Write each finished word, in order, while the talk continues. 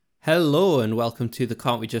Hello and welcome to the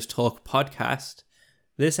Can't We Just Talk podcast.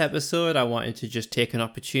 This episode, I wanted to just take an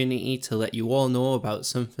opportunity to let you all know about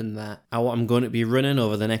something that I'm going to be running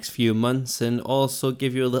over the next few months, and also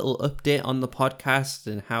give you a little update on the podcast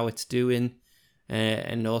and how it's doing,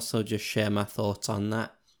 and also just share my thoughts on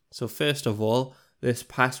that. So first of all, this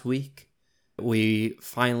past week, we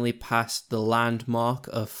finally passed the landmark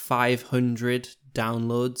of 500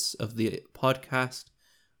 downloads of the podcast.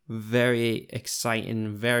 Very exciting,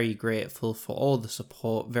 very grateful for all the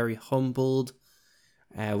support, very humbled.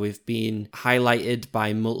 We've been highlighted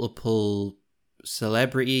by multiple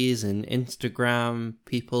celebrities and Instagram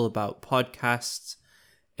people about podcasts,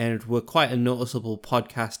 and we're quite a noticeable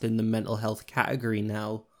podcast in the mental health category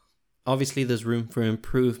now. Obviously, there's room for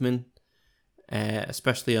improvement,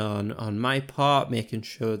 especially on my part, making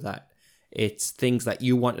sure that it's things that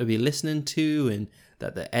you want to be listening to and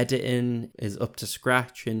that the editing is up to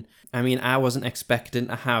scratch. And I mean, I wasn't expecting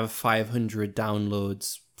to have 500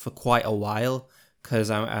 downloads for quite a while, because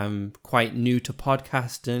I'm quite new to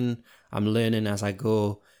podcasting. I'm learning as I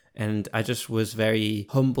go, and I just was very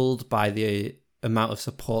humbled by the amount of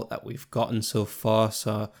support that we've gotten so far.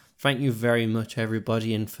 So thank you very much,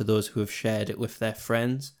 everybody, and for those who have shared it with their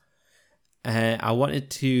friends. I wanted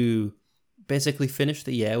to basically finish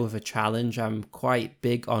the year with a challenge. I'm quite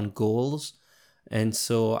big on goals, and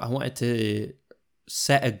so I wanted to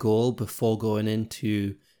set a goal before going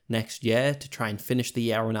into next year to try and finish the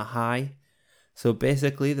year on a high. So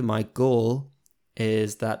basically, my goal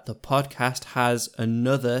is that the podcast has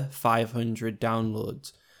another 500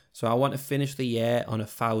 downloads. So I want to finish the year on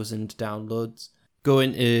 1,000 downloads.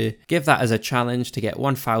 Going to give that as a challenge to get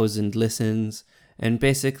 1,000 listens. And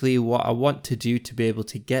basically what I want to do to be able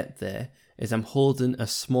to get there is I'm holding a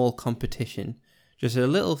small competition. Just a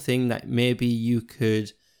little thing that maybe you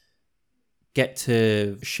could get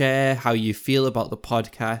to share how you feel about the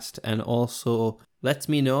podcast, and also let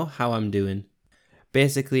me know how I'm doing.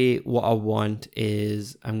 Basically, what I want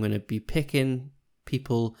is I'm going to be picking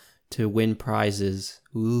people to win prizes.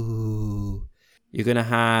 Ooh. You're going to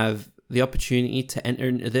have the opportunity to enter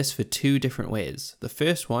into this for two different ways. The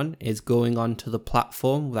first one is going on to the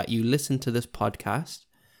platform that you listen to this podcast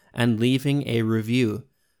and leaving a review.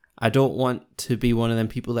 I don't want to be one of them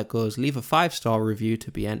people that goes, leave a 5-star review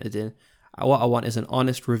to be entered in. What I want is an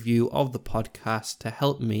honest review of the podcast to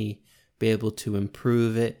help me be able to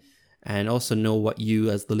improve it, and also know what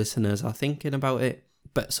you as the listeners are thinking about it.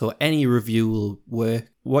 But so any review will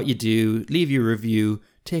work. What you do, leave your review,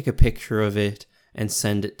 take a picture of it, and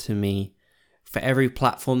send it to me. For every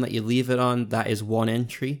platform that you leave it on, that is one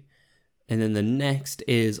entry. And then the next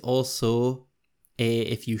is also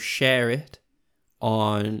if you share it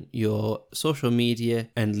on your social media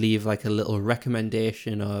and leave like a little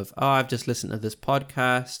recommendation of, oh, I've just listened to this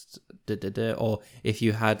podcast, or if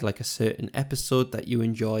you had like a certain episode that you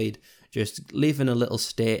enjoyed, just leaving a little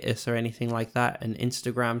status or anything like that, an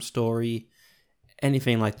Instagram story,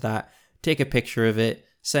 anything like that. Take a picture of it,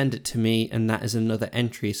 send it to me, and that is another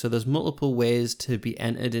entry. So there's multiple ways to be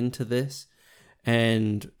entered into this.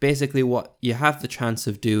 And basically what you have the chance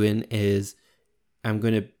of doing is I'm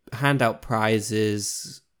going to hand out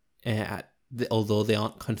prizes, although they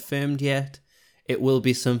aren't confirmed yet. It will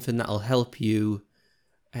be something that will help you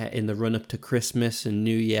in the run up to Christmas and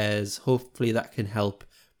New Year's. Hopefully that can help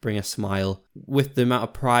bring a smile. With the amount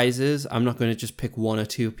of prizes, I'm not going to just pick one or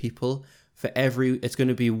two people. It's going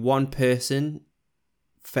to be one person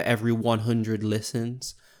for every 100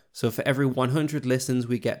 listens. So for every 100 listens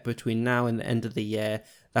we get between now and the end of the year,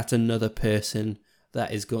 that's another person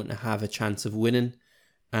that is going to have a chance of winning.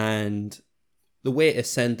 And the way to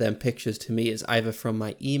send them pictures to me is either from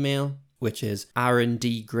my email, which is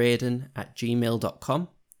aarondgraydon@gmail.com,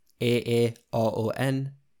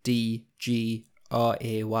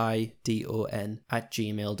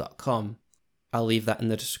 aarondgraydon@gmail.com. I'll leave that in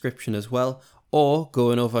the description as well. Or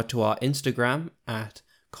going over to our Instagram at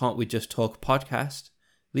Can't We Just Talk Podcast,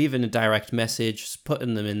 leaving a direct message,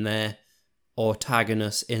 putting them in there, or tagging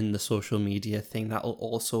us in the social media thing. That'll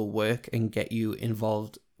also work and get you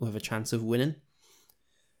involved with a chance of winning.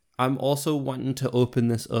 I'm also wanting to open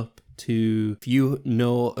this up to, if you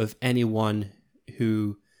know of anyone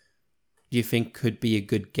who you think could be a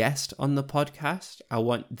good guest on the podcast, I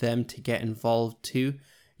want them to get involved too.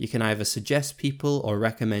 You can either suggest people or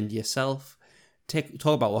recommend yourself. Talk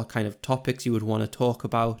about what kind of topics you would want to talk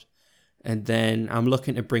about. And then I'm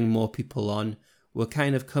looking to bring more people on. We're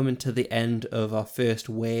kind of coming to the end of our first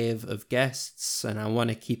wave of guests, and I want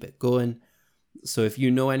to keep it going. So if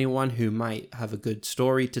you know anyone who might have a good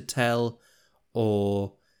story to tell,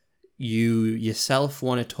 or you yourself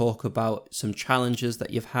want to talk about some challenges that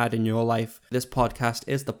you've had in your life, this podcast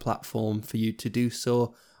is the platform for you to do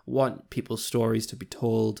so. Want people's stories to be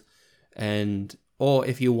told, or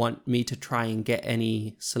if you want me to try and get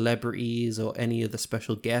any celebrities or any of the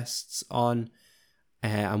special guests on,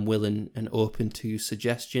 I'm willing and open to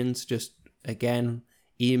suggestions. Just again,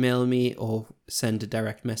 email me or send a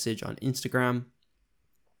direct message on Instagram.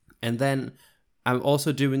 And then I'm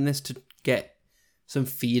also doing this to get some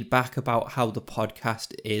feedback about how the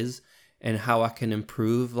podcast is and how I can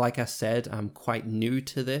improve. Like I said, I'm quite new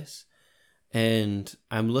to this and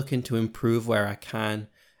I'm looking to improve where I can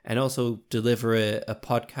and also deliver a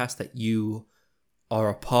podcast that you are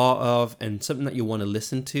a part of and something that you want to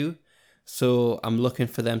listen to. So I'm looking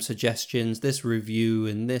for them suggestions. This review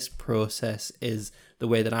and this process is the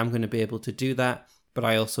way that I'm going to be able to do that. But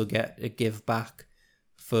I also get a give back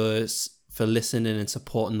for listening and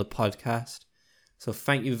supporting the podcast. So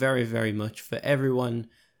thank you very, very much for everyone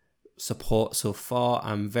support so far.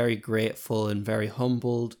 I'm very grateful and very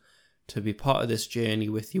humbled to be part of this journey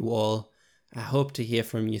with you all. I hope to hear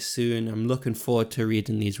from you soon. I'm looking forward to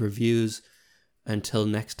reading these reviews. Until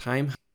next time.